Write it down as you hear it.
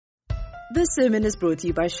This sermon is brought to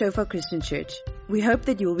you by Shofar Christian Church. We hope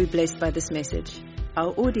that you will be blessed by this message.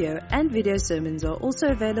 Our audio and video sermons are also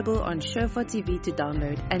available on Shofar TV to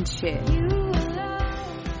download and share.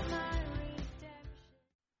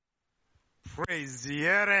 Praise the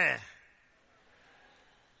Lord.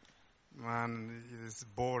 Man, it's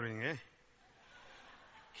boring, eh?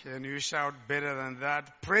 Can you shout better than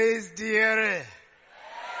that? Praise the Lord.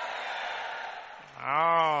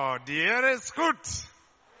 Oh, the Lord is good.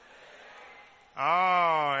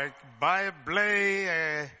 Oh, by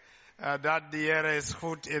blay that the Lord is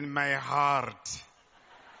good in my heart.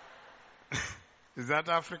 Is that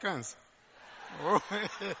Afrikaans? Oh.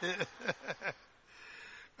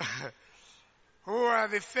 Who are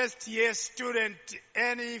the first year student?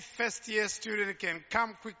 Any first year student can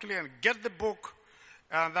come quickly and get the book,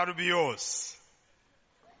 and that will be yours.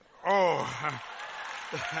 Oh.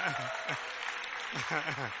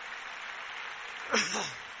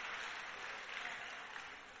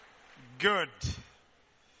 Good.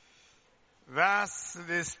 That's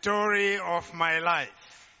the story of my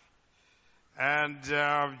life. And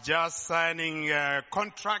just signing a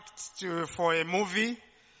contract for a movie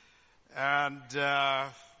and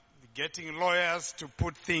getting lawyers to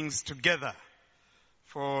put things together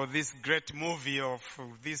for this great movie of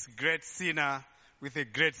this great sinner with a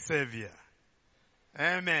great Savior.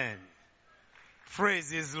 Amen.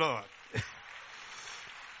 Praise His Lord.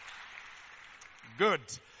 Good.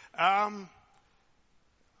 I'm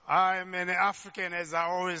an African, as I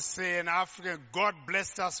always say, an African. God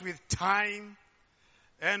blessed us with time,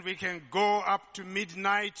 and we can go up to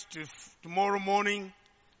midnight to tomorrow morning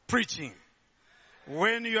preaching.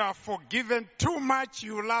 When you are forgiven too much,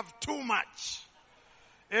 you love too much,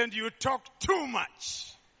 and you talk too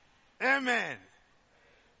much. Amen.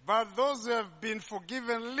 But those who have been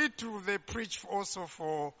forgiven little, they preach also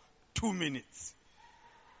for 2 minutes.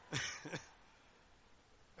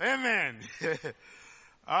 Amen.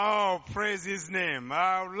 Oh, praise His name.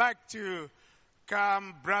 I would like to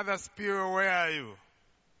come, Brother Spiro, where are you?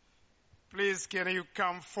 Please, can you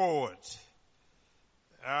come forward?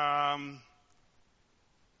 I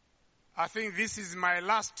think this is my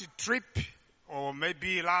last trip, or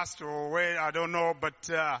maybe last, or where, I don't know, but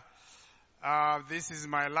this is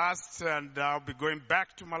my last, and I'll be going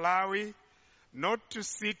back to Malawi, not to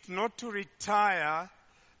sit, not to retire,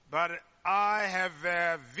 but I have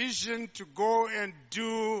a vision to go and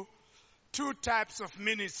do 2 types of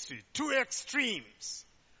ministry, 2 extremes.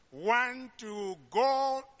 One, to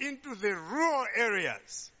go into the rural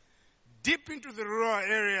areas, deep into the rural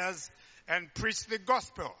areas, and preach the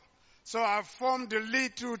gospel. So I've formed a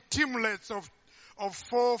little teamlets of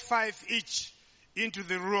 4 or 5 each into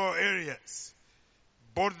the rural areas.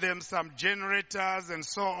 Bought them some generators and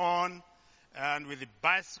so on, and with the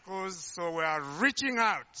bicycles, so we are reaching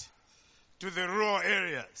out to the rural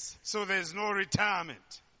areas. So there's no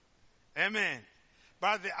retirement. Amen.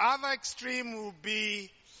 But the other extreme will be,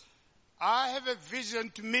 I have a vision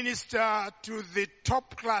to minister to the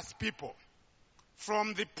top class people,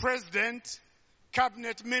 from the president,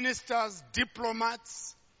 cabinet ministers,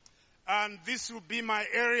 diplomats, and this will be my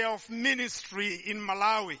area of ministry in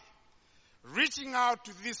Malawi, reaching out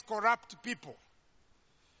to these corrupt people.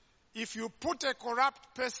 If you put a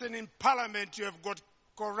corrupt person in parliament, you have got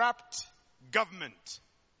corrupt government.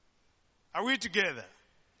 Are we together?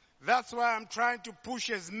 That's why I'm trying to push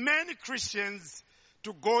as many Christians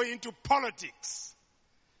to go into politics.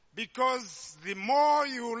 Because the more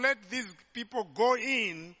you let these people go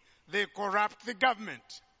in, they corrupt the government.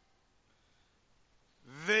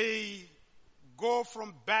 They go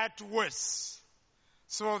from bad to worse.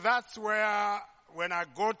 So that's where, when I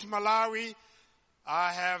go to Malawi,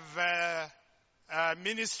 I have a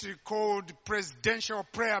ministry called Presidential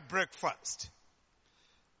Prayer Breakfast.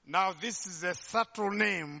 Now this is a subtle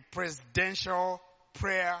name, Presidential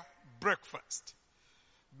Prayer Breakfast,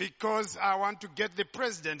 because I want to get the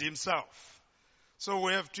president himself. So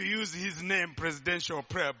we have to use his name, Presidential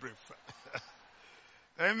Prayer Breakfast.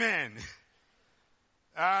 Amen.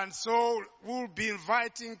 And so we'll be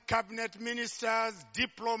inviting cabinet ministers,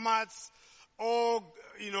 diplomats, or,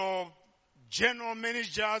 general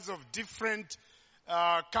managers of different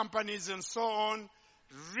companies and so on,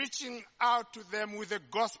 reaching out to them with the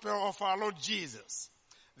gospel of our Lord Jesus.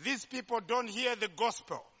 These people don't hear the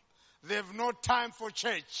gospel. They have no time for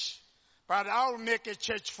church, but I'll make a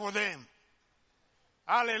church for them.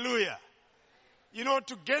 Hallelujah.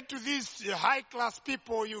 To get to these high-class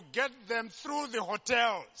people, you get them through the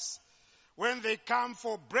hotels. When they come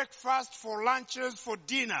for breakfast, for lunches, for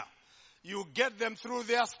dinner, you get them through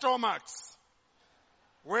their stomachs.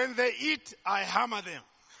 When they eat, I hammer them.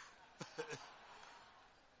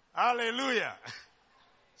 Hallelujah.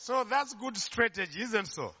 So that's good strategy, isn't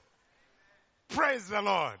so? Praise the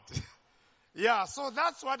Lord. Yeah, so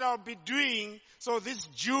that's what I'll be doing. So this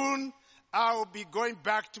June, I'll be going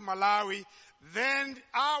back to Malawi. Then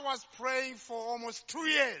I was praying for almost 2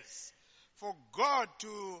 years for God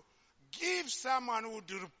to give someone who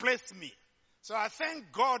would replace me. So I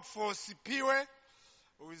thank God for Sipiwe,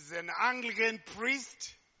 who is an Anglican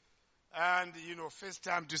priest. And, first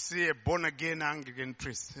time to see a born-again Anglican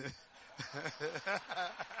priest.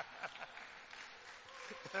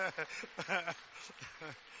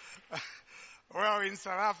 Well, in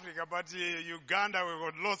South Africa, but Uganda, we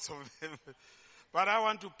got lots of them. But I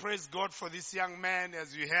want to praise God for this young man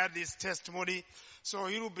as you heard this testimony. So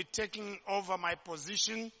he will be taking over my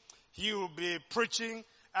position. He will be preaching,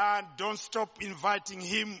 and don't stop inviting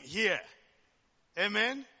him here.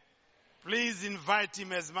 Amen? Please invite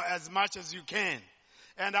him as much as you can.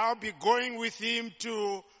 And I'll be going with him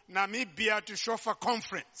to Namibia to Shofar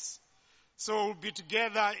Conference. So we'll be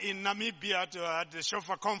together in Namibia at the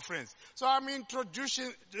Shofar Conference. So I'm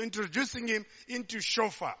introducing him into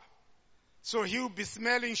Shofar. So he'll be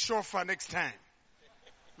smelling Shofar next time.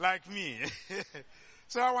 Like me.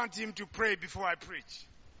 So I want him to pray before I preach.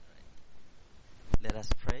 Let us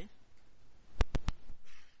pray.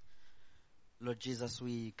 Lord Jesus,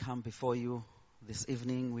 we come before you this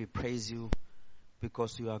evening. We praise you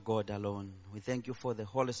because you are God alone. We thank you for the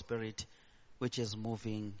Holy Spirit which is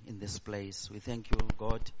moving in this place. We thank you,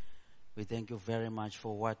 God. We thank you very much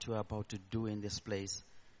for what you are about to do in this place.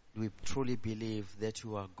 We truly believe that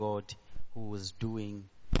you are God who is doing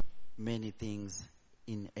many things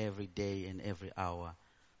in every day and every hour.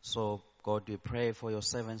 So, God, we pray for your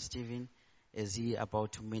servant Stephen as he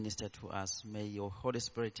about to minister to us. May your Holy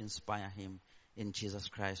Spirit inspire him. In Jesus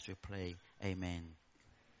Christ we pray. Amen.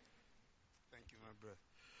 Thank you, my brother.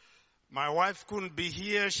 My wife couldn't be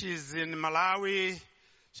here. She's in Malawi.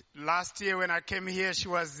 Last year when I came here, she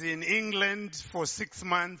was in England for 6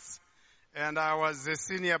 months. And I was a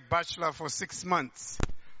senior bachelor for 6 months.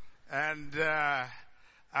 And I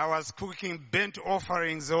was cooking burnt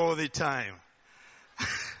offerings all the time.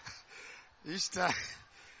 Each time.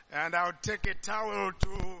 And I would take a towel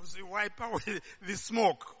to wipe away the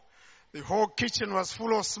smoke. The whole kitchen was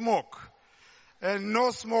full of smoke. And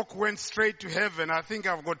no smoke went straight to heaven. I think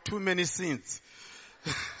I've got too many sins.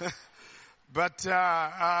 But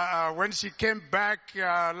when she came back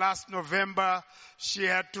last November, she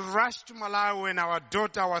had to rush to Malawi when our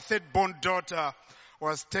third-born daughter,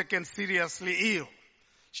 was taken seriously ill.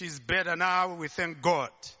 She's better now, we thank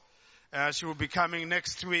God. She will be coming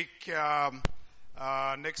next week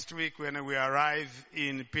when we arrive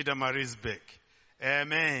in Pietermaritzburg.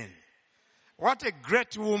 Amen. What a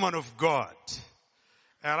great woman of God.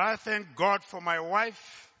 And I thank God for my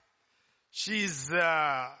wife. She's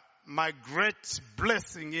my great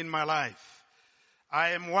blessing in my life.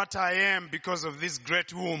 I am what I am because of this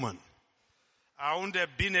great woman. I wouldn't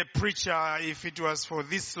have been a preacher if it was for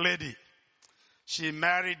this lady. She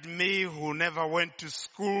married me who never went to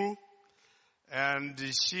school. And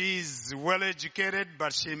she's well educated,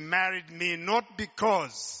 but she married me not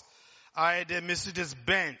because I had a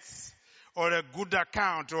Mercedes-Benz or a good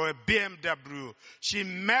account or a BMW. She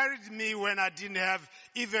married me when I didn't have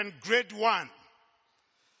even grade 1.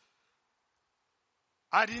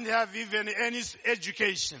 I didn't have even any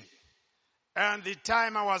education. And the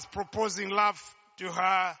time I was proposing love to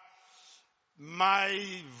her, my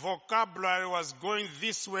vocabulary was going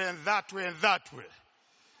this way and that way and that way.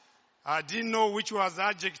 I didn't know which was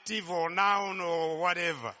adjective or noun or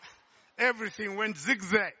whatever. Everything went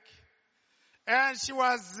zigzag. And she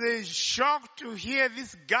was shocked to hear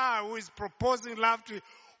this guy who is proposing love to,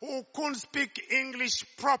 who couldn't speak English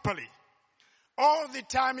properly. All the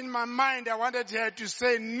time in my mind, I wanted her to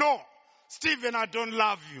say, no, Stephen, I don't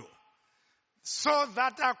love you. So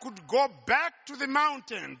that I could go back to the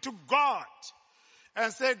mountain, to God,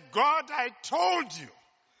 and say, God, I told you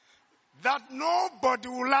that nobody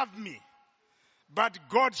will love me. But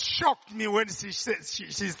God shocked me when she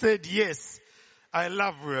said, yes, I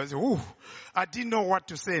love you. I said, I didn't know what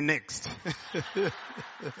to say next.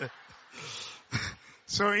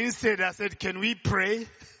 So instead I said, can we pray?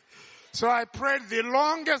 So I prayed the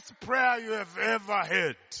longest prayer you have ever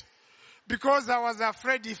heard. Because I was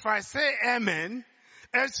afraid if I say amen,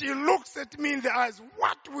 and she looks at me in the eyes,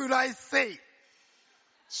 what will I say?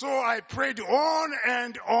 So I prayed on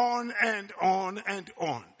and on and on and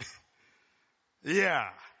on. Yeah.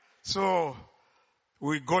 So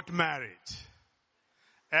we got married.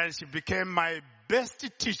 And she became my best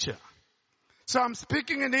teacher. So I'm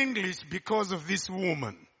speaking in English because of this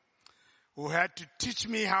woman who had to teach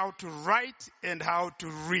me how to write and how to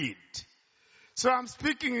read. So I'm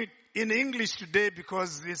speaking in English today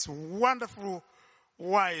because this wonderful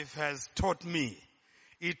wife has taught me.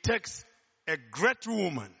 It takes a great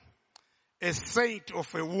woman, a saint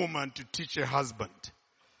of a woman, to teach a husband.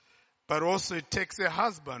 But also it takes a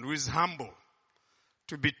husband who is humble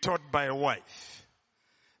to be taught by a wife.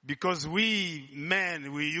 Because we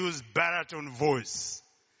men, we use baritone voice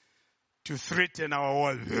to threaten our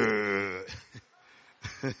wife.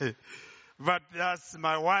 But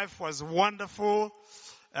my wife was wonderful,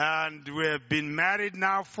 and we have been married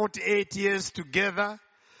now 48 years together,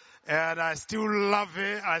 and I still love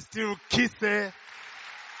her, I still kiss her.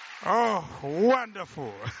 Oh,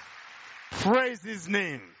 wonderful. Praise his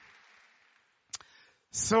name.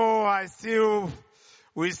 So I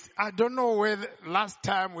don't know where last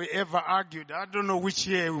time we ever argued. I don't know which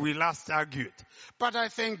year we last argued. But I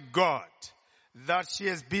thank God that she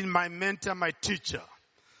has been my mentor, my teacher,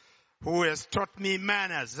 who has taught me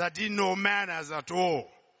manners. I didn't know manners at all.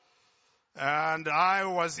 And I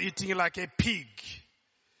was eating like a pig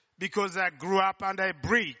because I grew up under a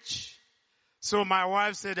bridge. So my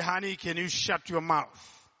wife said, honey, can you shut your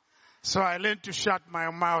mouth? So I learned to shut my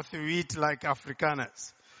mouth to eat like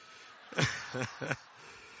Afrikaners.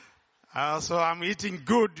 So I'm eating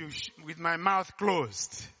good with my mouth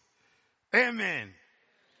closed. Amen.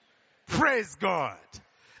 Praise God.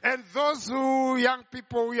 And those young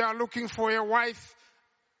people who are looking for a wife,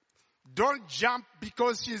 don't jump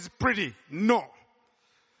because she's pretty. No.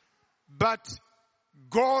 But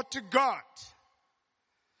go to God.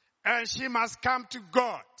 And she must come to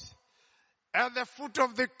God. At the foot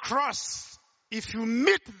of the cross, if you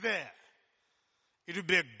meet there, it will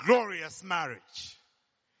be a glorious marriage.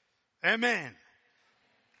 Amen.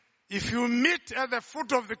 If you meet at the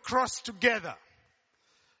foot of the cross together,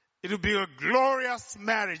 it will be a glorious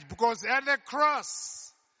marriage, because at the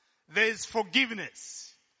cross, there is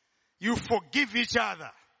forgiveness. You forgive each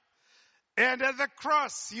other. And at the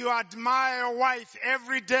cross, you admire your wife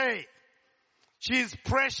every day. She is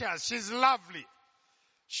precious. She's lovely.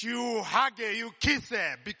 You hug her, you kiss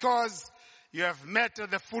her, because you have met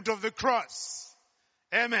at the foot of the cross.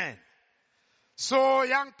 Amen. So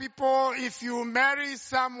young people, if you marry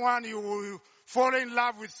someone, you fall in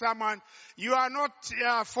love with someone, you are not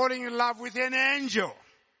falling in love with an angel.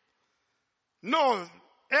 No,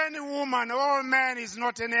 any woman or man is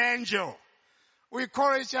not an angel. We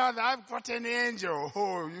call each other, I've got an angel.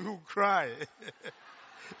 Oh, you cry.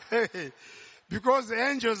 Because the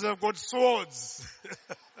angels have got swords.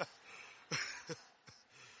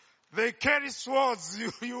 They carry swords,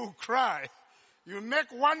 you cry. You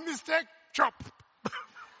make one mistake, chop.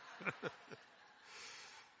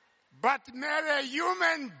 But marry a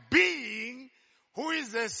human being who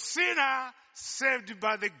is a sinner saved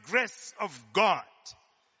by the grace of God.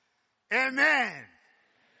 Amen.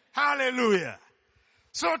 Hallelujah.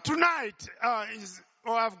 So tonight,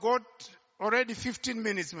 I've got already 15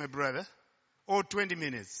 minutes, my brother. Or 20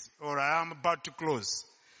 minutes. Or I am about to close.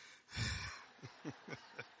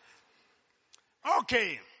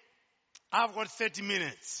 Okay. I've got 30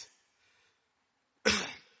 minutes.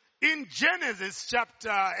 In Genesis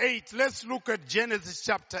chapter 8, let's look at Genesis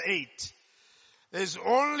chapter 8. There's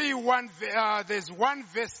only one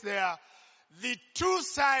verse there. The two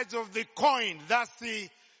sides of the coin. That's the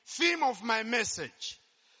theme of my message.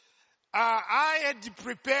 I had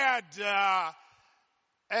prepared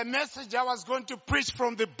a message I was going to preach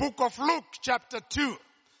from the book of Luke chapter 2.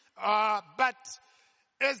 But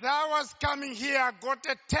as I was coming here, I got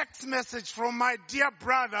a text message from my dear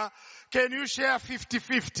brother. Can you share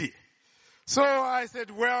 50-50? So I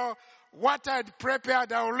said, well, what I'd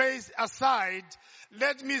prepared, I'll lay aside.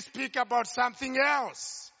 Let me speak about something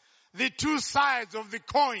else. The two sides of the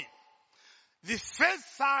coin. The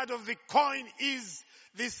first side of the coin is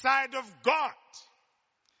the side of God.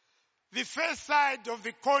 The first side of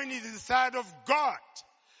the coin is the side of God.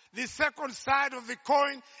 The second side of the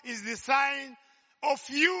coin is the side of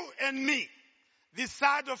you and me. The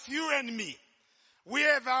side of you and me. We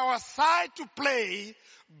have our side to play.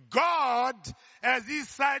 God has his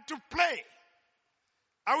side to play.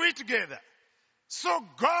 Are we together? So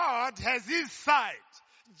God has his side.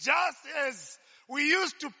 Just as we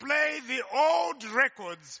used to play the old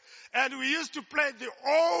records and we used to play the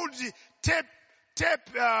old tape,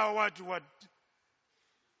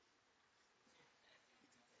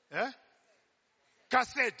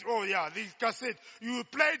 cassette. Oh yeah, the cassette. You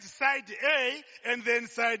played side A and then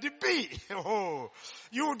side B. Oh,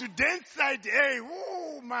 you would dance side A.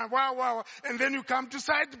 Oh man, wow. And then you come to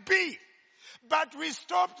side B. But we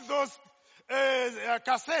stopped those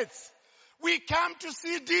cassettes. We come to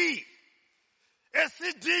CD. A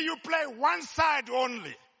CD, you play one side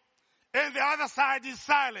only, and the other side is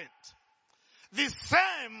silent. The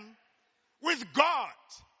same with God.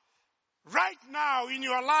 Right now in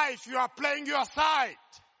your life, you are playing your side.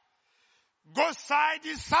 God's side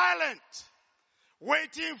is silent,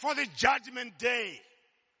 waiting for the judgment day.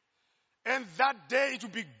 And that day it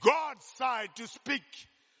will be God's side to speak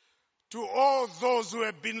to all those who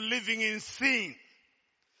have been living in sin.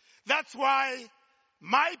 That's why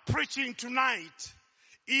my preaching tonight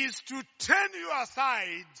is to turn you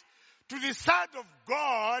aside to the side of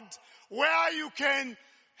God, where you can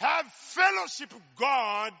have fellowship with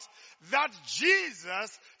God, that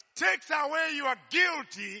Jesus takes away your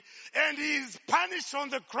guilty and he is punished on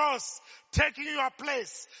the cross, taking your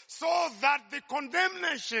place, so that the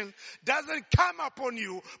condemnation doesn't come upon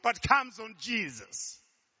you, but comes on Jesus.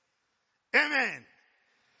 Amen.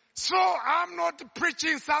 So I'm not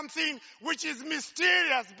preaching something which is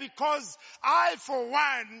mysterious, because I, for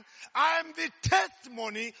one, I am the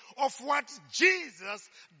testimony of what Jesus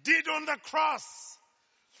did on the cross.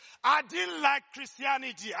 I didn't like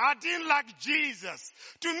Christianity. I didn't like Jesus.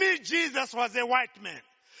 To me, Jesus was a white man.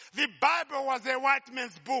 The Bible was a white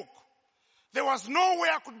man's book. There was no way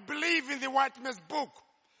I could believe in the white man's book.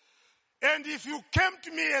 And if you came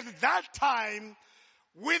to me at that time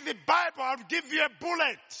with the Bible, I would give you a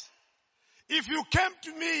bullet. If you came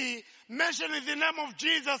to me mentioning the name of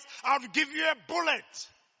Jesus, I would give you a bullet.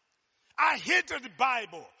 I hated the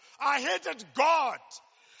Bible. I hated God.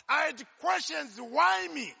 I had questions. Why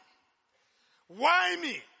me? Why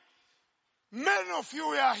me? Many of you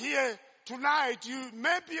are here tonight.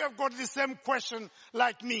 Maybe you have got the same question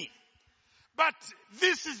like me. But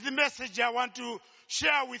this is the message I want to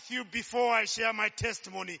share with you before I share my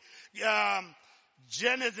testimony.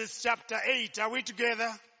 Genesis chapter 8. Are we together?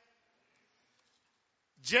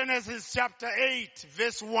 Genesis chapter 8,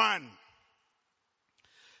 verse 1.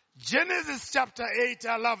 Genesis chapter 8,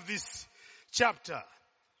 I love this chapter.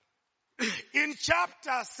 In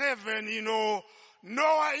chapter 7,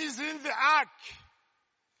 Noah is in the ark.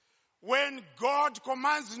 When God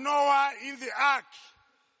commands Noah in the ark,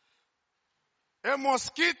 a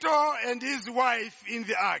mosquito and his wife in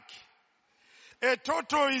the ark. A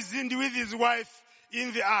turtle is with his wife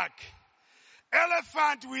in the ark.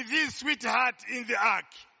 Elephant with his sweetheart in the ark.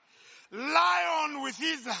 Lion with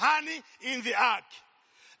his honey in the ark.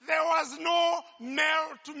 There was no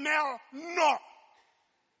male to male, no.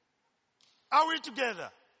 Are we together?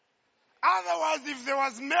 Otherwise, if there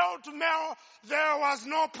was male to male, there was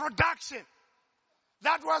no production.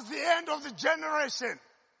 That was the end of the generation.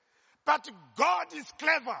 But God is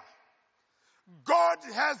clever. God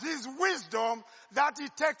has his wisdom that he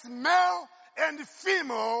takes male and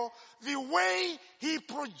female the way he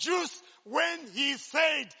produced when he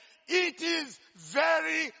said, it is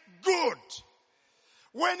very good.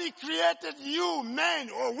 When he created you, men,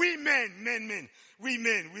 or we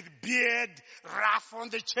men with beard, rough on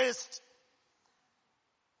the chest,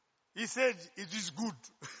 he said, it is good.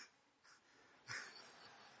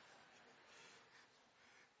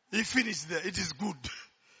 He finished there, it is good.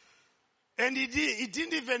 And he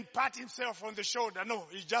didn't even pat himself on the shoulder. No,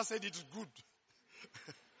 he just said it is good.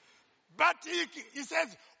 But he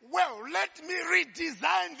says, well, let me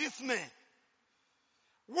redesign this man.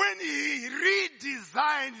 When he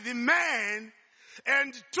redesigned the man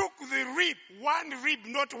and took the rib, one rib,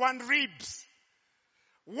 not one ribs,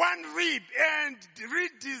 one rib, and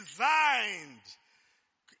redesigned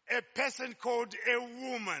a person called a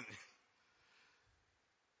woman.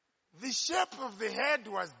 The shape of the head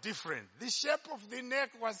was different. The shape of the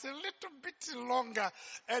neck was a little bit longer,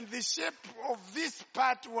 and the shape of this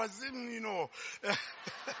part was,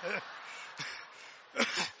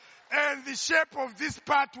 and the shape of this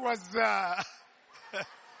part was,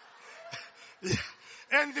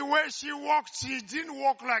 and the way she walked, she didn't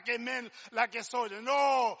walk like a man, like a soldier.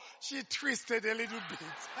 No, she twisted a little bit.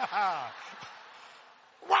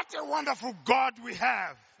 What a wonderful God we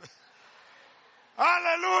have.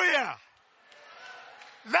 Hallelujah.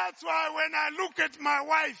 That's why when I look at my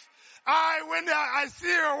wife, when I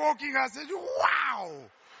see her walking, I said, wow.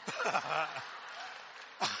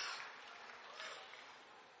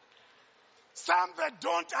 Some that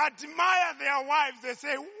don't admire their wives, they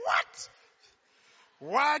say, what?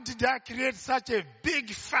 Why did I create such a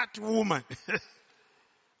big fat woman?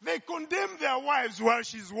 They condemn their wives while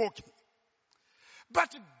she's walking.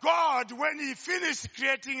 But God, when he finished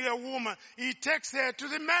creating the woman, he takes her to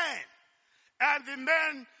the man. And the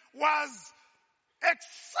man was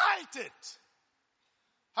excited.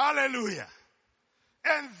 Hallelujah.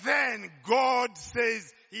 And then God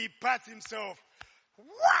says, he pats himself.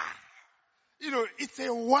 Wow! It's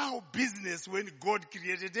a wow business when God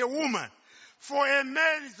created a woman. For a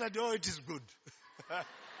man, he said, oh, it is good.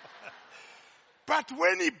 But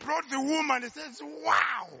when he brought the woman, he says,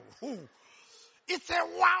 wow. It's a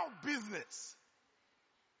wow business.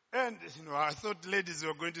 And, I thought ladies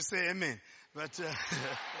were going to say amen. But,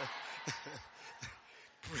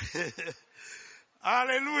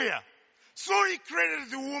 hallelujah. So he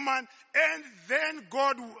created the woman, and then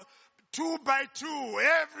God, 2 by 2,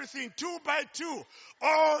 everything 2 by 2,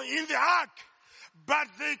 all in the ark. But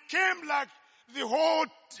they came like the whole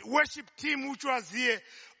worship team which was here,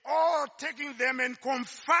 all taking them and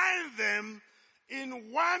confined them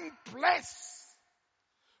in one place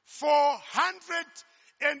for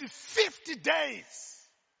 150 days.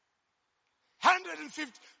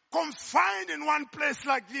 150, confined in one place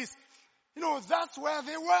like this. That's where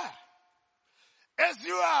they were. As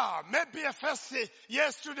you are, maybe a first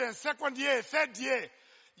year student, second year, third year,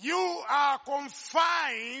 you are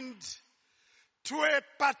confined to a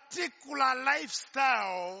particular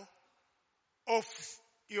lifestyle of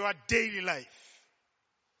your daily life.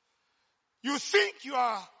 You think you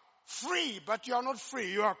are free, but you are not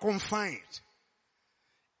free. You are confined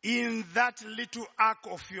in that little ark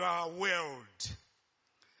of your world.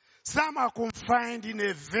 Some are confined in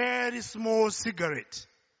a very small cigarette.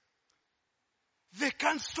 They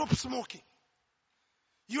can't stop smoking.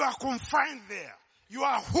 You are confined there. You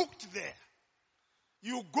are hooked there.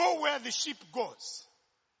 You go where the sheep goes.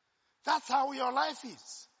 That's how your life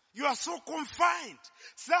is. You are so confined.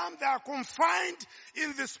 Some, they are confined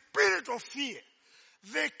in the spirit of fear.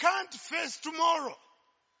 They can't face tomorrow.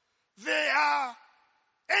 They are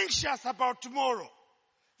anxious about tomorrow.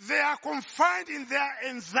 They are confined in their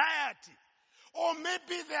anxiety. Or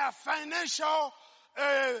maybe they are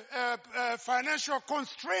financial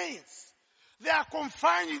constraints. They are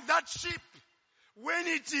confined in that ship. When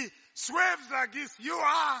it swerves like this, you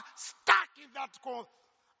are stuck in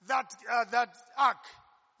that ark.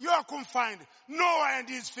 You are confined. Noah and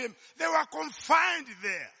his family, they were confined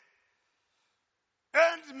there.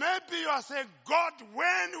 And maybe you are saying, God,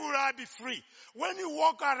 when will I be free? When you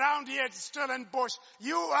walk around here at Stellenbosch,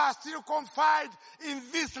 you are still confined in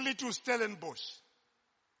this little Stellenbosch.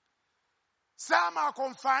 Some are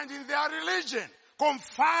confined in their religion.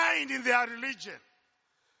 Confined in their religion.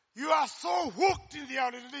 You are so hooked in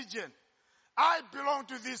their religion. I belong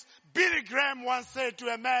to this. Billy Graham once said to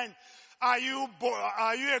a man, are you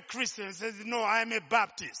a Christian? He says, no, I am a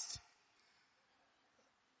Baptist.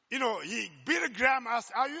 Billy Graham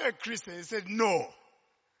asked, are you a Christian? He said, no,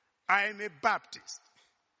 I am a Baptist.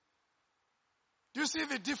 Do you see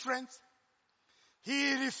the difference?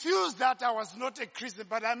 He refused that I was not a Christian,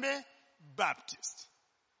 but I'm a Baptist.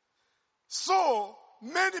 So,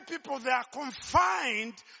 many people, they are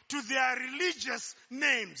confined to their religious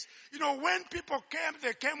names. When people came,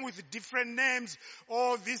 they came with different names.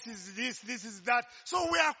 Oh, this is this, this is that. So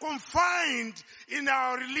we are confined in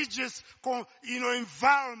our religious,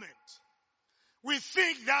 environment. We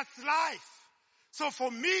think that's life. So for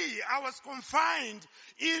me, I was confined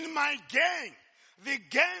in my gang. The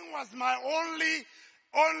gang was my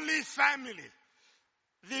only family.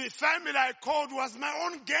 The family I called was my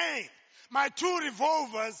own gang. My 2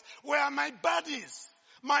 revolvers were my buddies.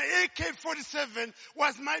 My AK-47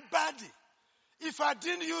 was my buddy. If I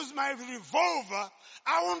didn't use my revolver,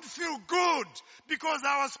 I wouldn't feel good because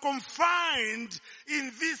I was confined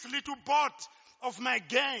in this little boat of my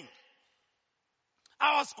gang.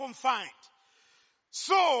 I was confined.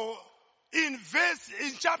 So, in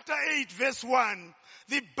chapter 8, verse 1,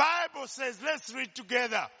 the Bible says, let's read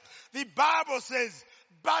together. The Bible says,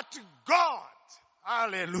 but God,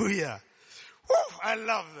 hallelujah. Whew, I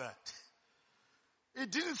love that.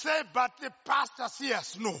 It didn't say, but the pastor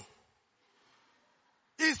sees. No.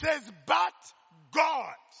 It says, but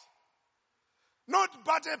God. Not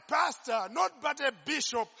but a pastor, not but a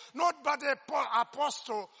bishop, not but a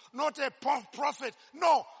apostle, not a prophet.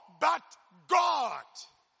 No, but God.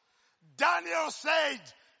 Daniel said,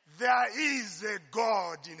 there is a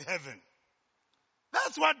God in heaven.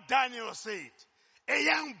 That's what Daniel said. A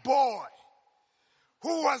young boy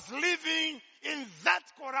who was living in that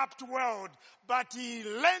corrupt world, but he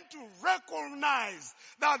learned to recognize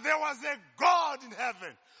that there was a God in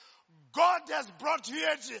heaven. God has brought you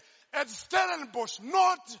at Stellenbosch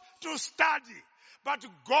not to study, but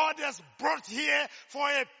God has brought here for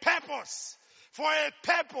a purpose,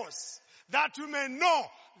 that you may know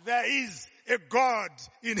there is a God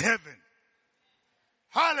in heaven.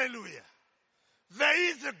 Hallelujah. There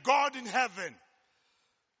is a God in heaven.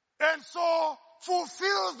 And so,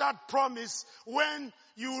 fulfill that promise when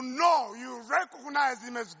you recognize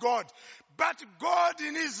Him as God. But God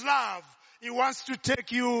in His love He wants to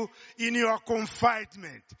take you in your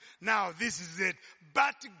confinement. Now, this is it.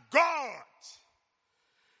 But God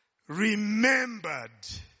remembered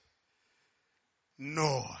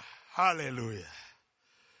Noah. Hallelujah.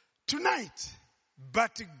 Tonight,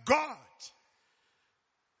 but God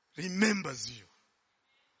remembers you.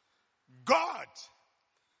 God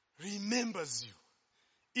remembers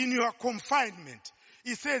you in your confinement.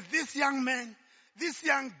 He says, this young man, this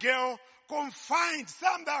young girl, confined,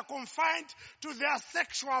 some that are confined to their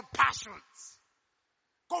sexual passions.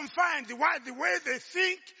 Confined, the way they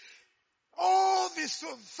think, all these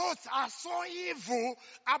thoughts are so evil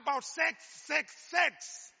about sex.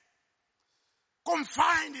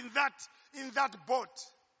 Confined in that boat.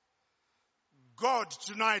 God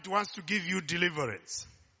tonight wants to give you deliverance.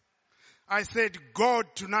 I said, God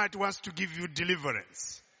tonight wants to give you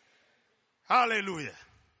deliverance. Hallelujah.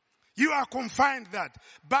 You are confined that.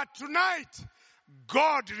 But tonight,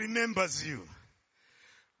 God remembers you.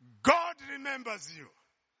 God remembers you.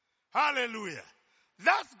 Hallelujah.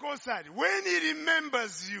 That's God's side. When He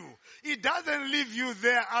remembers you, He doesn't leave you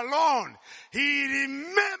there alone. He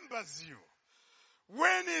remembers you.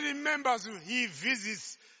 When He remembers you, He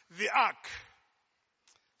visits the ark.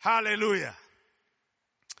 Hallelujah.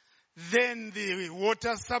 Then the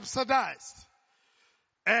water subsidized.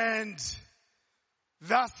 And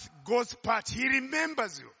that's God's part. He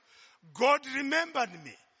remembers you. God remembered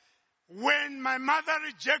me. When my mother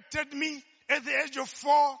rejected me at the age of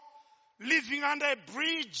 4, living under a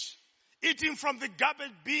bridge, eating from the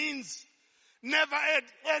garbage bins, never had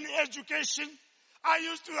any education, I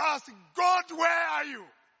used to ask, God, where are you?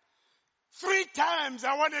 3 times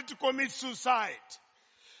I wanted to commit suicide.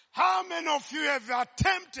 How many of you have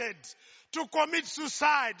attempted to commit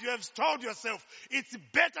suicide? You have told yourself, it's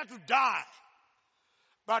better to die.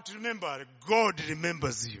 But remember, God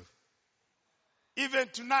remembers you. Even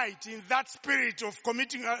tonight, in that spirit of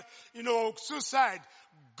committing, suicide,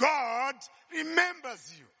 God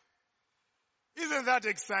remembers you. Isn't that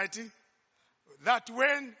exciting? That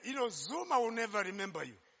when, Zuma will never remember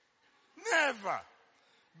you. Never.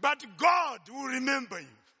 But God will remember you.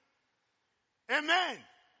 Amen.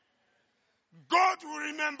 God will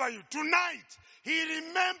remember you. Tonight, He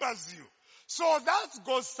remembers you. So that's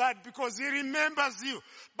God's side because He remembers you.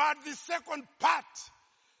 But the second part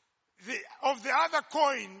of the other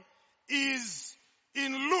coin is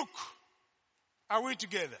in Luke. Are we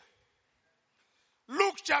together?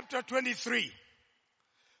 Luke chapter 23.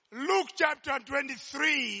 Luke chapter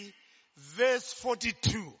 23, verse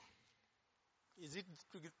 42. Is it?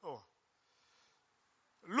 Oh.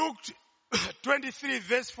 Luke 23,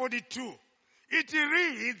 verse 42. It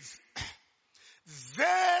reads,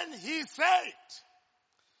 then He said,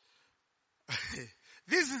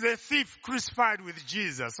 this is a thief crucified with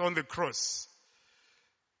Jesus on the cross.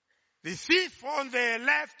 The thief on the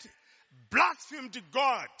left blasphemed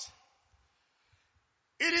God.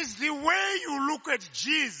 It is the way you look at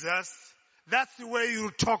Jesus, that's the way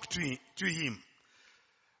you talk to Him.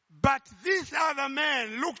 But this other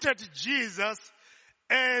man looked at Jesus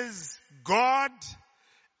as God,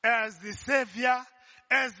 as the Savior,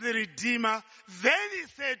 as the Redeemer. Then he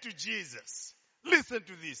said to Jesus, listen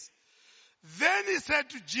to this. Then he said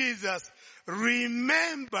to Jesus,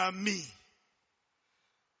 remember me.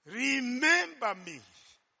 Remember me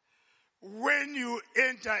when you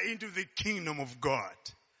enter into the kingdom of God.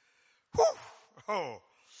 Whew. Oh.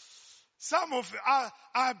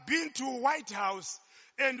 I've been to White House,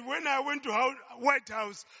 and when I went to White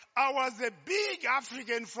House, I was a big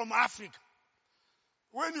African from Africa.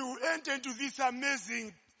 When you enter into this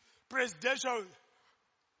amazing presidential,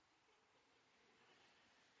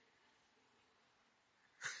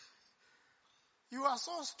 you are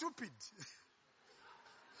so stupid.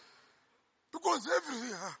 Because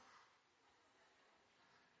everything,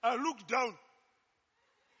 I look down.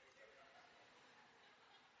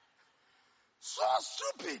 So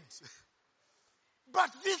stupid. But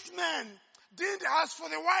this man didn't ask for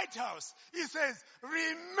the White House. He says,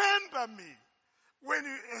 remember me when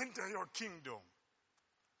you enter your kingdom.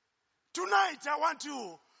 Tonight I want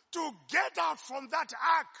you to get out from that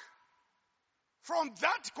ark, from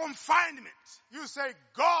that confinement. You say,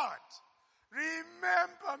 God,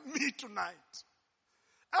 remember me tonight.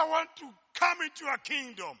 I want to come into your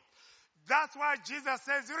kingdom. That's why Jesus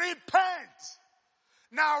says, repent.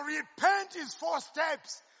 Now, repent is 4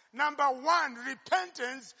 steps. Number 1,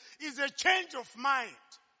 repentance is a change of mind.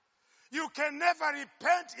 You can never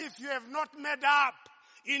repent if you have not made up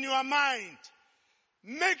in your mind.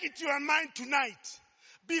 Make it your mind tonight.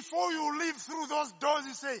 Before you leave through those doors,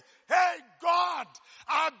 you say, hey, God,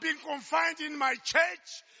 I've been confined in my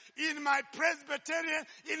church, in my Presbyterian,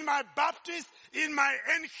 in my Baptist, in my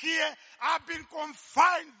end here. I've been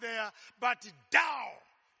confined there, but down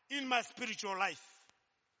in my spiritual life.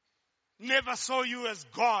 Never saw you as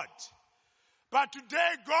God. But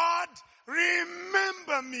today, God,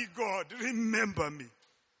 remember me, God, remember me.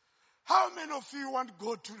 How many of you want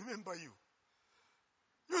God to remember you?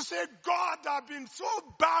 You say, God, I've been so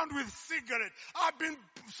bound with cigarettes. I've been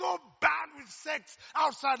so bound with sex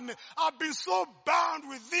outside me. I've been so bound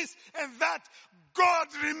with this and that. God,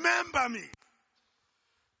 remember me.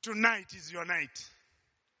 Tonight is your night.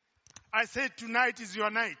 I said tonight is your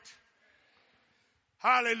night.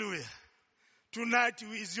 Hallelujah. Tonight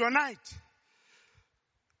is your night.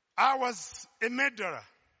 I was a murderer.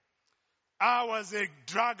 I was a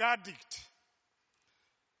drug addict.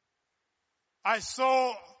 I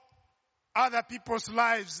saw other people's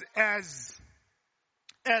lives as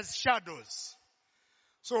shadows.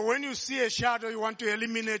 So when you see a shadow, you want to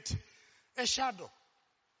eliminate a shadow.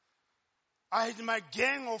 I had my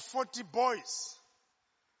gang of 40 boys.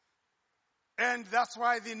 And that's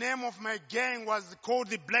why the name of my gang was called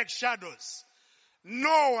the Black Shadows.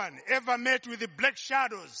 No one ever met with the Black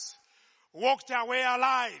Shadows, walked away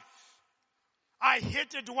alive. I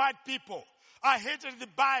hated white people. I hated the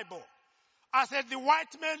Bible. I said, the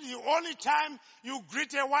white man, the only time you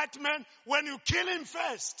greet a white man, when you kill him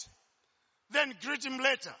first, then greet him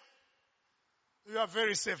later. You are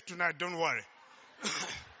very safe tonight, don't worry.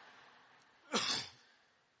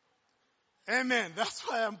 Amen. That's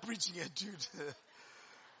why I'm preaching at you.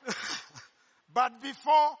 But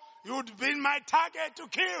before, you'd been my target to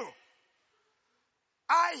kill.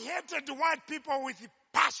 I hated white people with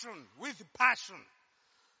passion,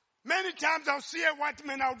 Many times I'll see a white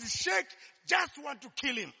man, I would shake, just want to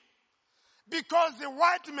kill him. Because the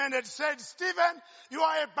white man had said, Stephen, you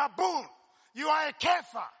are a baboon. You are a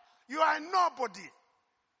kafir. You are nobody.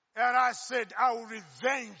 And I said, I will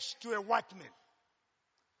revenge to a white man.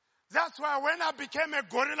 That's why when I became a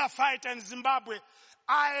guerrilla fighter in Zimbabwe,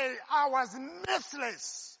 I was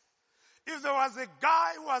merciless. If there was a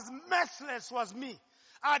guy who was merciless, was me.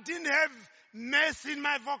 I didn't have mess in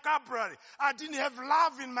my vocabulary. I didn't have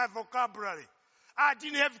love in my vocabulary. I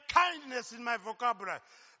didn't have kindness in my vocabulary.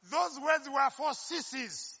 Those words were for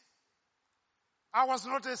sissies. I was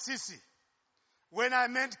not a sissy. When I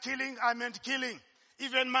meant killing, I meant killing.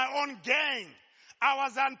 Even my own gang. I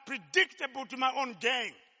was unpredictable to my own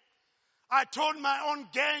gang. I told my own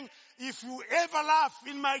gang, if you ever laugh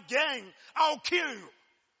in my gang, I'll kill you.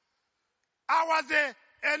 I was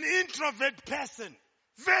an introvert person.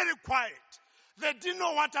 Very quiet. They didn't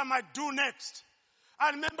know what I might do next. I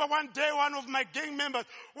remember one day one of my gang members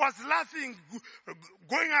was laughing,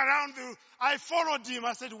 going around. I followed him.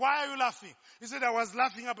 I said, why are you laughing? He said, I was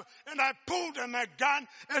laughing up. And I pulled my gun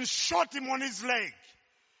and shot him on his leg.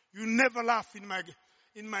 You never laugh in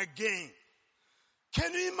my gang.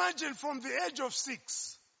 Can you imagine from the age of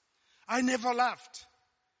 6, I never laughed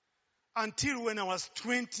until when I was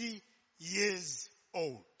 20 years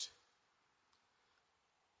old.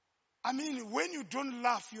 I mean, when you don't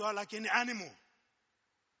laugh, you are like an animal.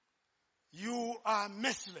 You are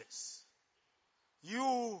merciless.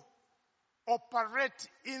 You operate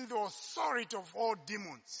in the authority of all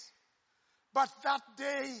demons. But that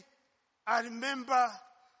day, I remember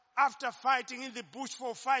after fighting in the bush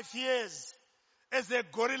for 5 years as a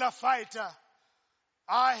guerrilla fighter,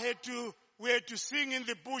 we had to sing in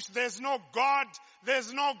the bush, there's no God,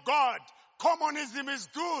 there's no God. Communism is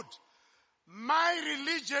good. My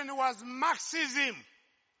religion was Marxism.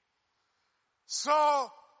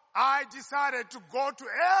 So I decided to go to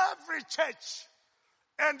every church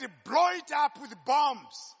and blow it up with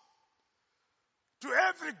bombs. To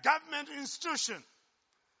every government institution.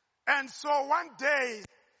 And so one day,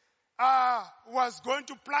 I was going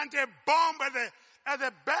to plant a bomb at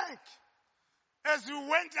the bank. As we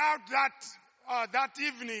went out that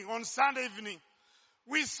evening, on Sunday evening,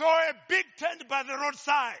 we saw a big tent by the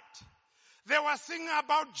roadside. They were singing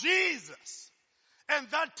about Jesus. And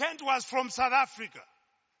that tent was from South Africa.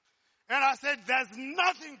 And I said, there's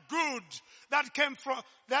nothing good that can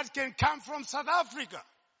come from South Africa.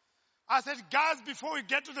 I said, guys, before we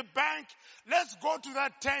get to the bank, let's go to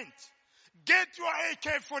that tent. Get your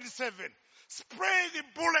AK-47. Spray the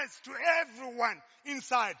bullets to everyone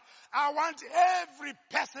inside. I want every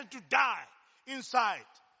person to die inside.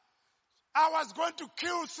 I was going to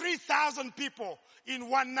kill 3,000 people in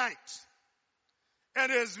one night. And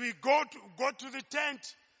as we go to the tent,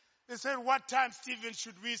 they said, what time, Stephen,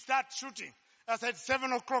 should we start shooting? I said,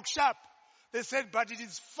 7 o'clock sharp. They said, but it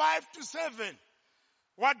is 5 to 7.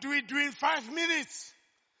 What do we do in 5 minutes?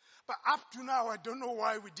 But up to now, I don't know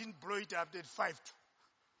why we didn't blow it up at 5 to.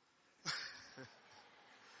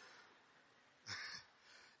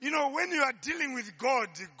 You know, when you are dealing with God,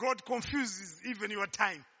 God confuses even your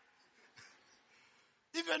time.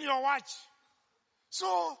 Even your watch.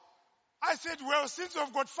 So, I said, well, since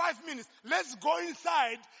we've got 5 minutes, let's go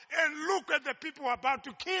inside and look at the people we're about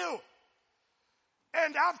to kill.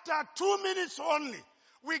 And after 2 minutes only,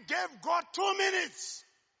 we gave God 2 minutes.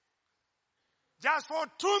 Just for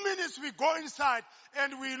 2 minutes we go inside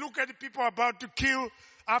and we look at the people about to kill.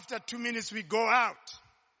 After 2 minutes we go out.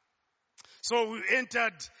 So we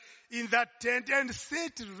entered in that tent and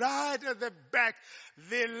sat right at the back,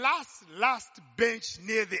 the last bench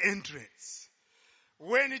near the entrance.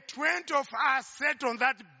 When 20 of us sat on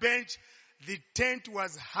that bench, the tent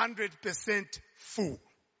was 100% full.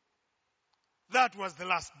 That was the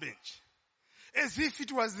last bench. As if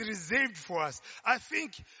it was reserved for us. I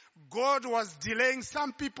think God was delaying.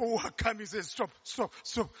 Some people who are coming said, stop.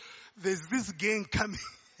 There's this gang coming.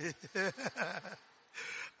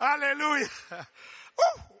 Hallelujah.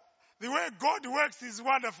 Oh, the way God works is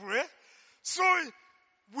wonderful, eh? So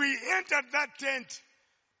we entered that tent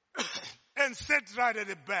and sat right at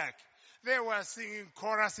the back. They were singing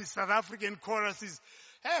choruses, South African choruses.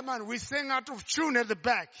 Hey man, we sang out of tune at the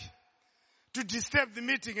back to disturb the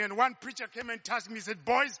meeting, and one preacher came and touched me and said,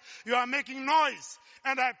 boys, you are making noise.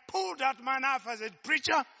 And I pulled out my knife. I said,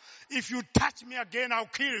 preacher, if you touch me again, I'll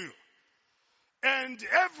kill you. And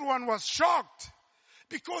everyone was shocked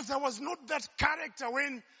because I was not that character.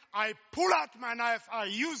 When I pull out my knife, I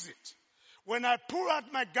use it. When I pull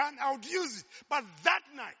out my gun, I would use it. But that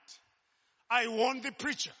night, I warned the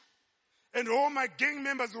preacher. And all my gang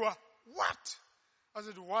members were, what? I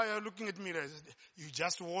said, why are you looking at me? I said, you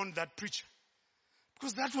just warned that preacher.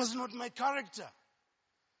 Because that was not my character.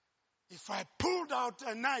 If I pulled out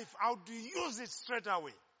a knife, I would use it straight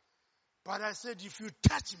away. But I said, if you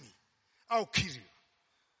touch me, I'll kill you.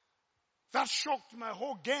 That shocked my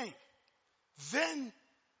whole gang. Then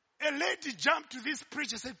a lady jumped to this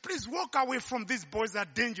preacher and said, please walk away from these boys, they're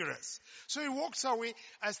dangerous. So he walks away.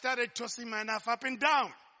 I started tossing my knife up and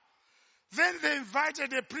down. Then they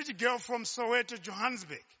invited a pretty girl from Soweto,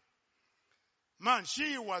 Johannesburg. Man,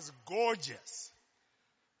 she was gorgeous.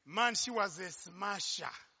 Man, she was a smasher.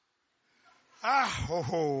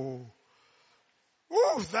 Oh,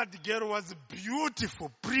 that girl was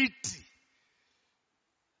beautiful, pretty.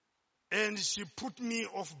 And she put me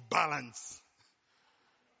off balance.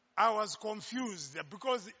 I was confused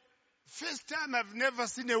because first time I've never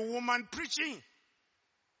seen a woman preaching.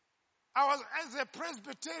 As a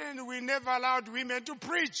Presbyterian, we never allowed women to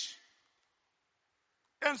preach.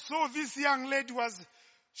 And so this young lady was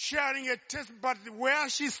sharing a test, but where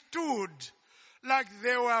she stood, like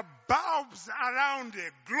there were bulbs around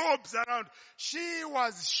her, globes around, she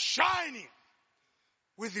was shining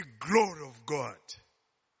with the glory of God.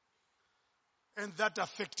 And that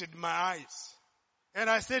affected my eyes. And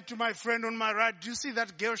I said to my friend on my right, do you see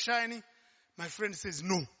that girl shining? My friend says,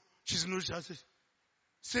 no, she's not shining.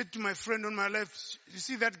 Said to my friend on my left, you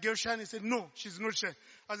see that girl shining? He said, no, she's not shining.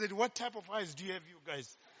 I said, what type of eyes do you have, you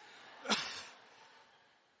guys?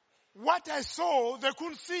 What I saw, they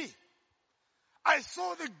couldn't see. I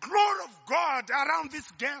saw the glory of God around this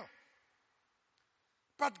girl.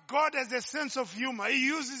 But God has a sense of humor. He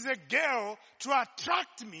uses a girl to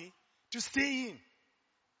attract me to stay in.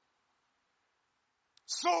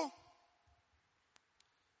 So,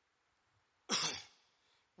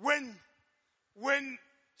 when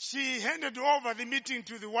she handed over the meeting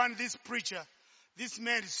to this preacher, this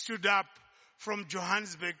man stood up from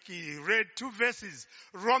Johannesburg. He read 2 verses.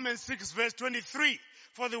 Romans 6 verse 23.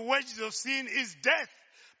 For the wages of sin is death,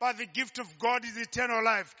 but the gift of God is eternal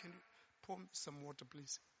life. Can you pour me some water,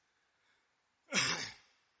 please?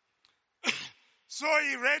 So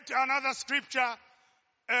he read another scripture,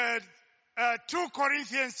 2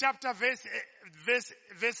 Corinthians chapter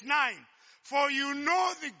verse 9. For you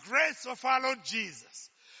know the grace of our Lord Jesus,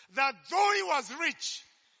 that though he was rich,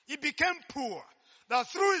 he became poor, that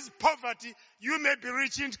through his poverty you may be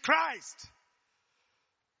rich in Christ.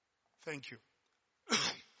 Thank you.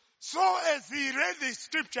 So as he read the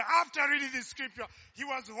scripture, after reading the scripture, he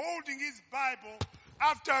was holding his Bible.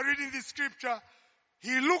 After reading the scripture,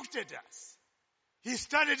 he looked at us. He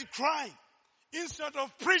started crying. Instead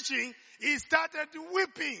of preaching, he started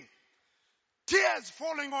weeping. Tears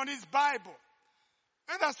falling on his Bible.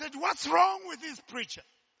 And I said, what's wrong with this preacher?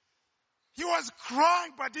 He was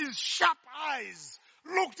crying, but his sharp eyes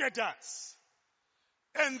looked at us.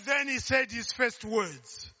 And then he said his first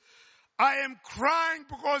words. I am crying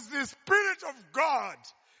because the Spirit of God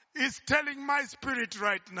is telling my spirit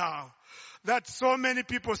right now that so many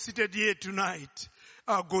people seated here tonight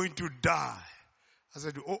are going to die. I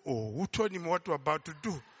said, who told him what we're about to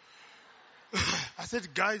do? I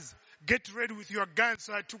said, guys, get ready with your guns.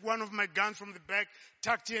 So I took one of my guns from the back,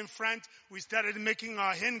 tucked it in front. We started making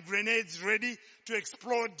our hand grenades ready to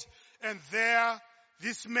explode. And there,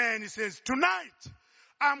 this man, he says, tonight,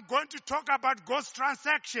 I'm going to talk about God's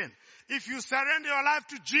transaction. If you surrender your life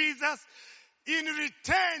to Jesus, in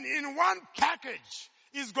return, in one package,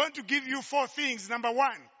 He's going to give you 4 things. Number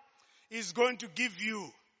 1, He's going to give you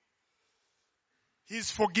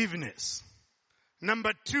His forgiveness.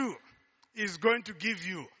 Number 2, He's going to give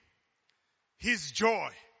you His joy.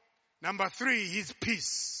 Number 3, His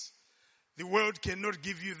peace. The world cannot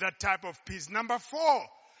give you that type of peace. Number 4,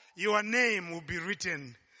 your name will be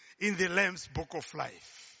written in the Lamb's Book of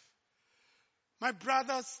Life. My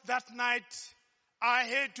brothers, that night, I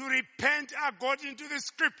had to repent according to the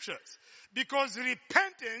scriptures. Because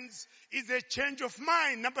repentance is a change of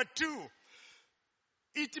mind. Number 2,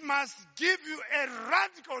 it must give you a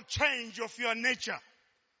radical change of your nature.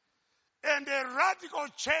 And a radical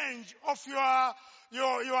change of your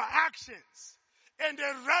actions. And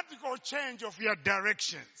a radical change of your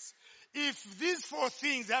directions. If these 4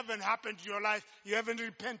 things haven't happened to your life, you haven't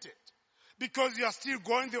repented. Because you are still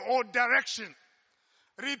going the old direction.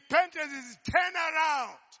 Repentance is turn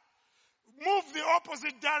around. Move the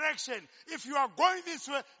opposite direction. If you are going this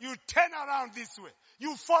way, you turn around this way.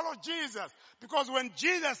 You follow Jesus. Because when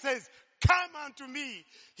Jesus says, come unto me,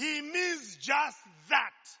 He means just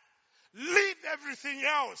that. Leave everything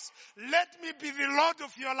else. Let me be the Lord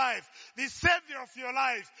of your life, the Savior of your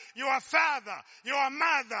life, your father, your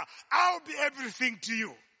mother. I'll be everything to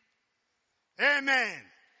you. Amen.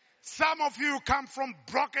 Some of you come from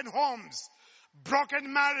broken homes,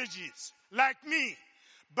 broken marriages, like me.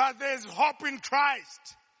 But there's hope in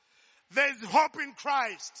Christ. There's hope in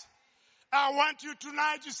Christ. I want you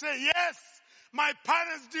tonight to say, yes, my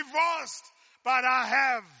parents divorced, but I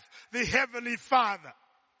have the Heavenly Father.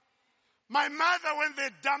 My mother, when they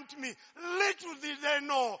dumped me, little did they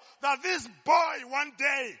know that this boy one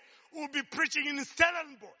day will be preaching in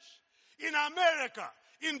Stellenbosch, in America,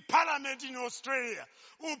 in Parliament in Australia,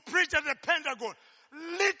 will preach at the Pentagon.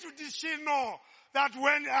 Little did she know that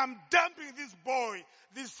when I'm dumping this boy,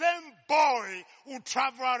 the same boy will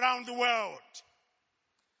travel around the world.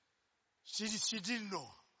 She didn't know.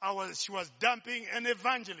 She was dumping an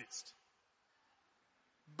evangelist.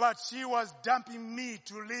 But she was dumping me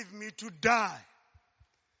to leave me to die.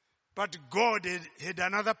 But God had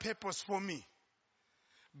another purpose for me.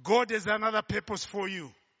 God has another purpose for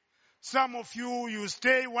you. Some of you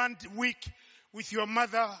stay 1 week with your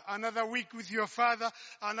mother, another week with your father,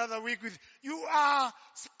 another week with... You are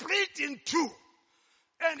split in 2.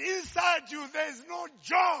 And inside you there is no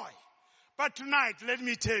joy. But tonight, let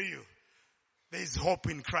me tell you, there is hope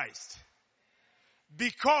in Christ.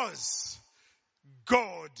 Because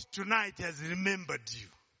God tonight has remembered you.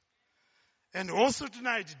 And also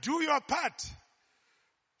tonight, do your part.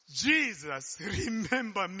 Jesus,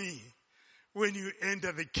 remember me when you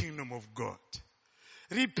enter the kingdom of God.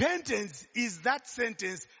 Repentance is that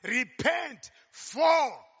sentence. Repent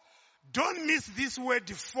for. Don't miss this word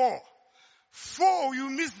for. For you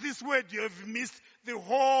miss this word, you have missed the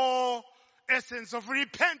whole essence of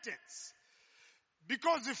repentance.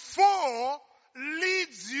 Because the for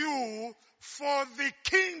leads you for the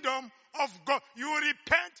kingdom of God. You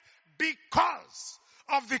repent because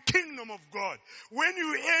of the kingdom of God. When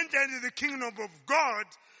you enter into the kingdom of God,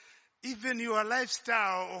 even your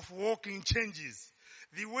lifestyle of walking changes.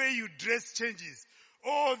 The way you dress changes.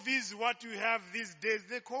 All these what you have these days,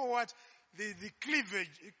 they call what? The cleavages.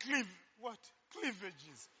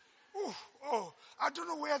 I don't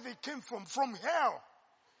know where they came from hell.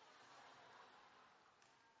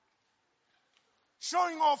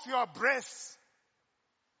 Showing off your breasts.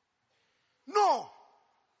 No.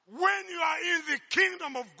 When you are in the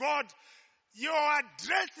kingdom of God, your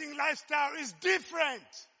dressing lifestyle is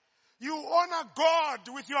different. You honor God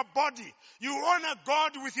with your body. You honor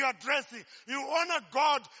God with your dressing. You honor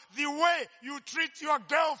God the way you treat your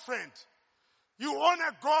girlfriend. You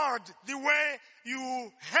honor God the way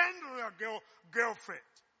you handle your girlfriend.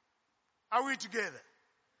 Are we together?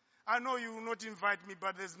 I know you will not invite me,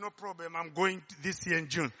 but there's no problem. I'm going this year in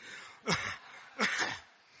June.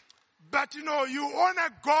 But you honor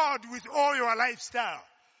God with all your lifestyle.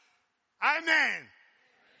 Amen.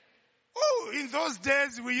 Oh, in those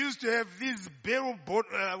days we used to have these bell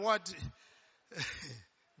bottle,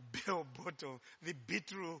 the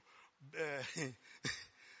beetroot,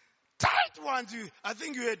 tight ones. I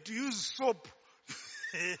think you had to use soap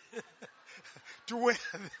to wear.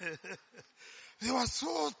 They were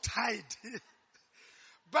so tight.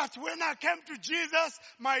 But when I came to Jesus,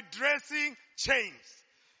 my dressing changed.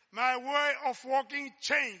 My way of walking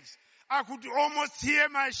changed. I could almost hear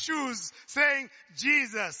my shoes saying,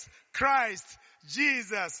 Jesus Christ,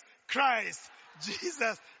 Jesus Christ,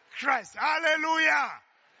 Jesus Christ. Hallelujah.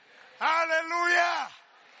 Hallelujah.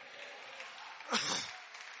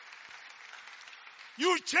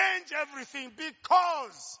 You change everything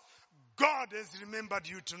because God has remembered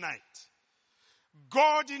you tonight.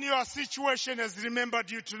 God in your situation has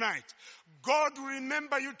remembered you tonight. God will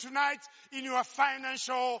remember you tonight in your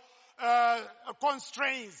financial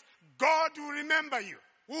constraints. God will remember you.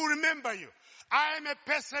 Will remember you. I am a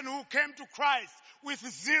person who came to Christ with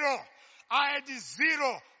zero. I had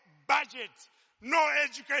zero budget, no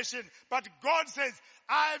education. But God says,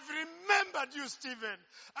 I've remembered you, Stephen.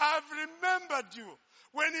 I've remembered you.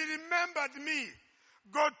 When He remembered me,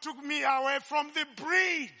 God took me away from the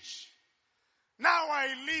bridge. Now I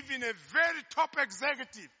live in a very top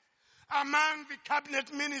executive among the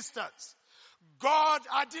cabinet ministers. God,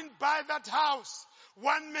 I didn't buy that house.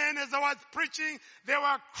 One man, as I was preaching, they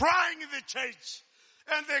were crying in the church.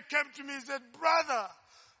 And they came to me and said, brother,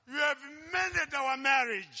 you have mended our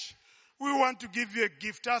marriage. We want to give you a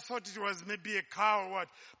gift. I thought it was maybe a car or what.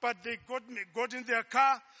 But they got in their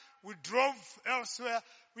car. We drove elsewhere.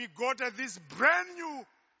 We got at this brand new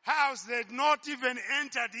house they had not even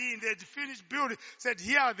entered in. They had finished building. Said,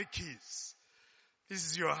 here are the keys. This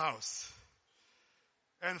is your house.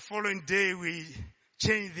 And following day we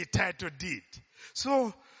changed the title deed.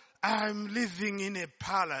 So I'm living in a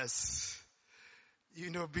palace,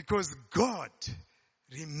 because God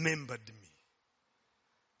remembered me.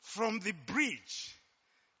 From the bridge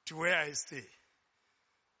to where I stay.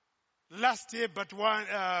 Last year,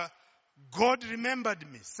 God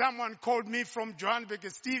remembered me. Someone called me from Johannesburg,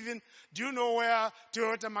 Stephen, do you know where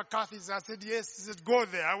Toyota McCarthy is? I said, yes. He said, go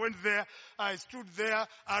there. I went there. I stood there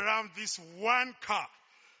around this one car.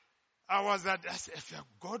 I said, if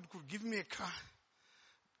God could give me a car,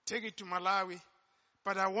 take it to Malawi,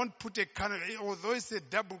 but I won't put a canopy. Although it's a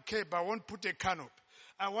double cab, I won't put a canopy.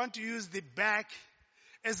 I want to use the back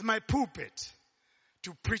as my pulpit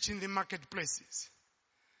to preach in the marketplaces.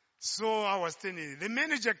 So I was standing there. The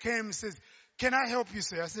manager came and says, can I help you,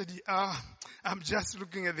 sir? I said, I'm just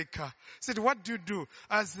looking at the car. He said, what do you do?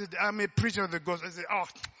 I said, I'm a preacher of the gospel. I said,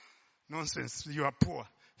 nonsense, you are poor.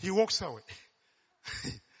 He walks away.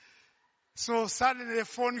 So suddenly the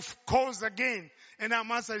phone calls again. And I'm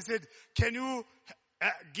answering. He said, can you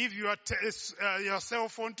give your cell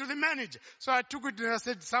phone to the manager? So I took it and I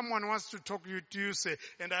said, someone wants to talk to you, sir.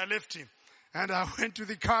 And I left him. And I went to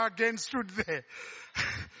the car again, stood there.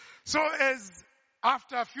 So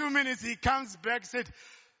after a few minutes, he comes back, said,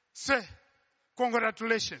 sir,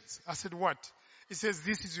 congratulations. I said, what? He says,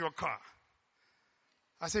 this is your car.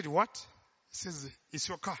 I said, what? He says, it's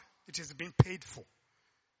your car. It has been paid for.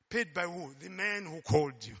 Paid by who? The man who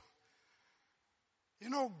called you.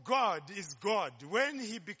 God is God. When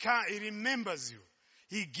He remembers you,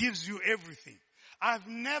 He gives you everything. I've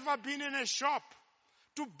never been in a shop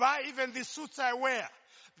to buy even the suits I wear,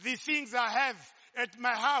 the things I have at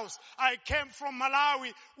my house. I came from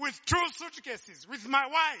Malawi with 2 suitcases with my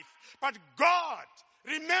wife. But God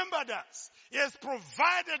remembered us. He has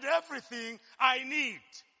provided everything I need.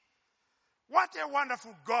 What a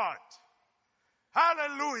wonderful God.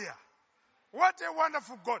 Hallelujah. What a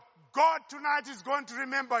wonderful God. God tonight is going to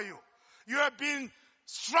remember you. You have been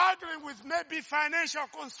struggling with maybe financial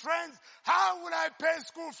constraints. How will I pay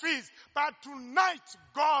school fees? But tonight,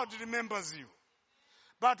 God remembers you.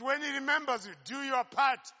 But when He remembers you, do your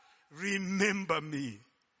part. Remember me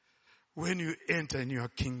when you enter in your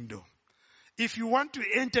kingdom. If you want to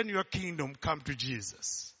enter in your kingdom, come to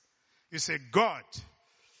Jesus. You say, God,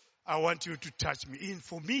 I want you to touch me. And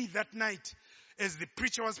for me that night, as the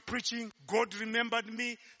preacher was preaching, God remembered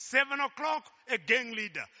me. 7 o'clock, a gang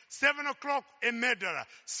leader. 7 o'clock, a murderer.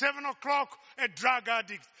 7 o'clock, a drug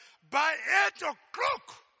addict. By 8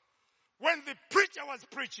 o'clock, when the preacher was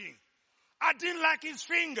preaching, I didn't like his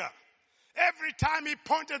finger. Every time he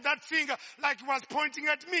pointed that finger like he was pointing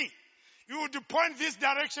at me. He would point this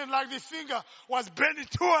direction like the finger was bending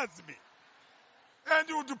towards me. And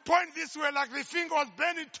he would point this way like the finger was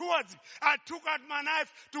bending towards me. I took out my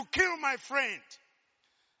knife to kill my friend.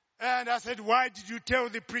 And I said, why did you tell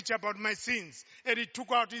the preacher about my sins? And he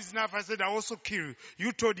took out his knife. I said, I also kill you.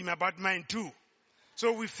 You told him about mine too.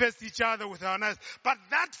 So we faced each other with our knives. But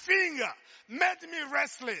that finger made me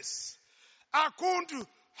restless. I couldn't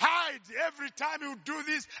hide. Every time he would do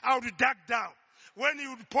this, I would duck down. When he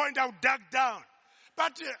would point, I would duck down.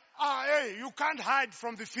 But hey, you can't hide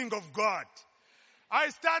from the finger of God. I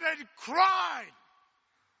started crying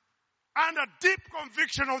under deep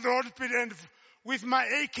conviction of the Holy Spirit, and with my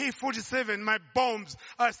AK-47, my bombs,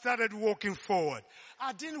 I started walking forward.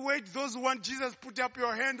 I didn't wait those one, Jesus put up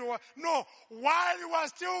your hand. No, while he was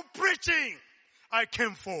still preaching, I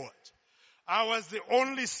came forward. I was the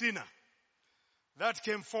only sinner that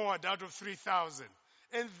came forward out of 3,000.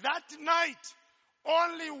 And that night,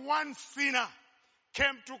 only one sinner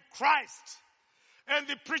came to Christ. And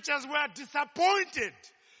the preachers were disappointed.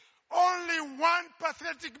 Only one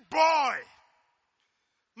pathetic boy.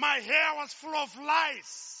 My hair was full of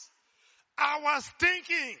lice. I was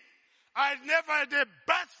stinking. I'd never had a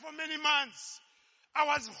bath for many months. I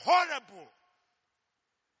was horrible.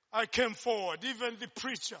 I came forward. Even the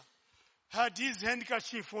preacher had his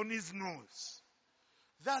handkerchief on his nose.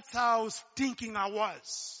 That's how stinking I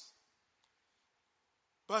was.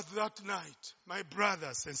 But that night, my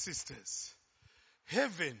brothers and sisters,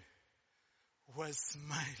 heaven was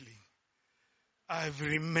smiling. I've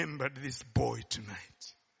remembered this boy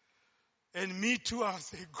tonight. And me too, I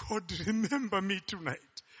say, God, remember me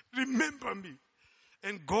tonight. Remember me.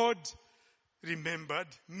 And God remembered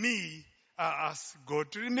me. I asked God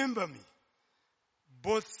to remember me.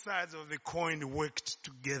 Both sides of the coin worked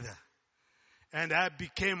together. And I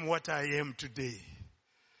became what I am today.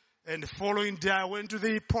 And the following day, I went to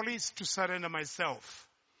the police to surrender myself.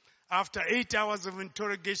 After 8 hours of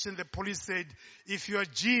interrogation, the police said, if your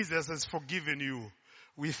Jesus has forgiven you,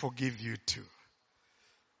 we forgive you too.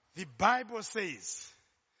 The Bible says,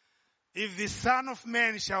 if the Son of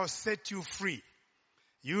Man shall set you free,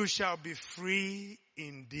 you shall be free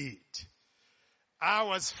indeed. I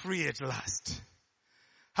was free at last.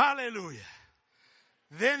 Hallelujah.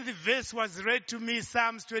 Then the verse was read to me,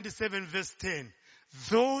 Psalms 27 verse 10.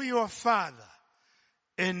 Though your father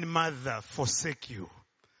and mother forsake you,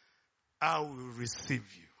 I will receive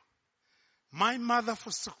you. My mother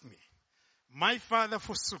forsook me. My father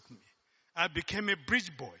forsook me. I became a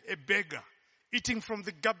bridge boy, a beggar, eating from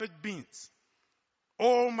the garbage bins.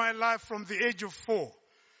 All my life from the age of 4,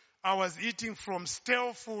 I was eating from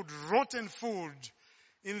stale food, rotten food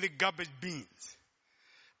in the garbage bins.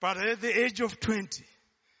 But at the age of 20,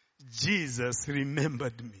 Jesus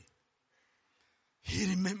remembered me. He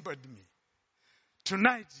remembered me.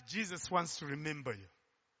 Tonight, Jesus wants to remember you.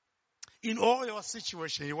 In all your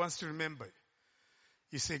situation, He wants to remember you.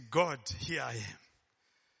 You say, God, here I am.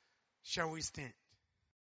 Shall we stand?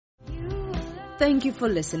 Thank you for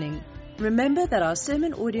listening. Remember that our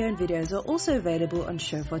sermon audio and videos are also available on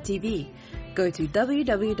Shofar TV. Go to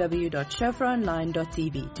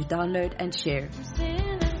www.shofaronline.tv to download and share.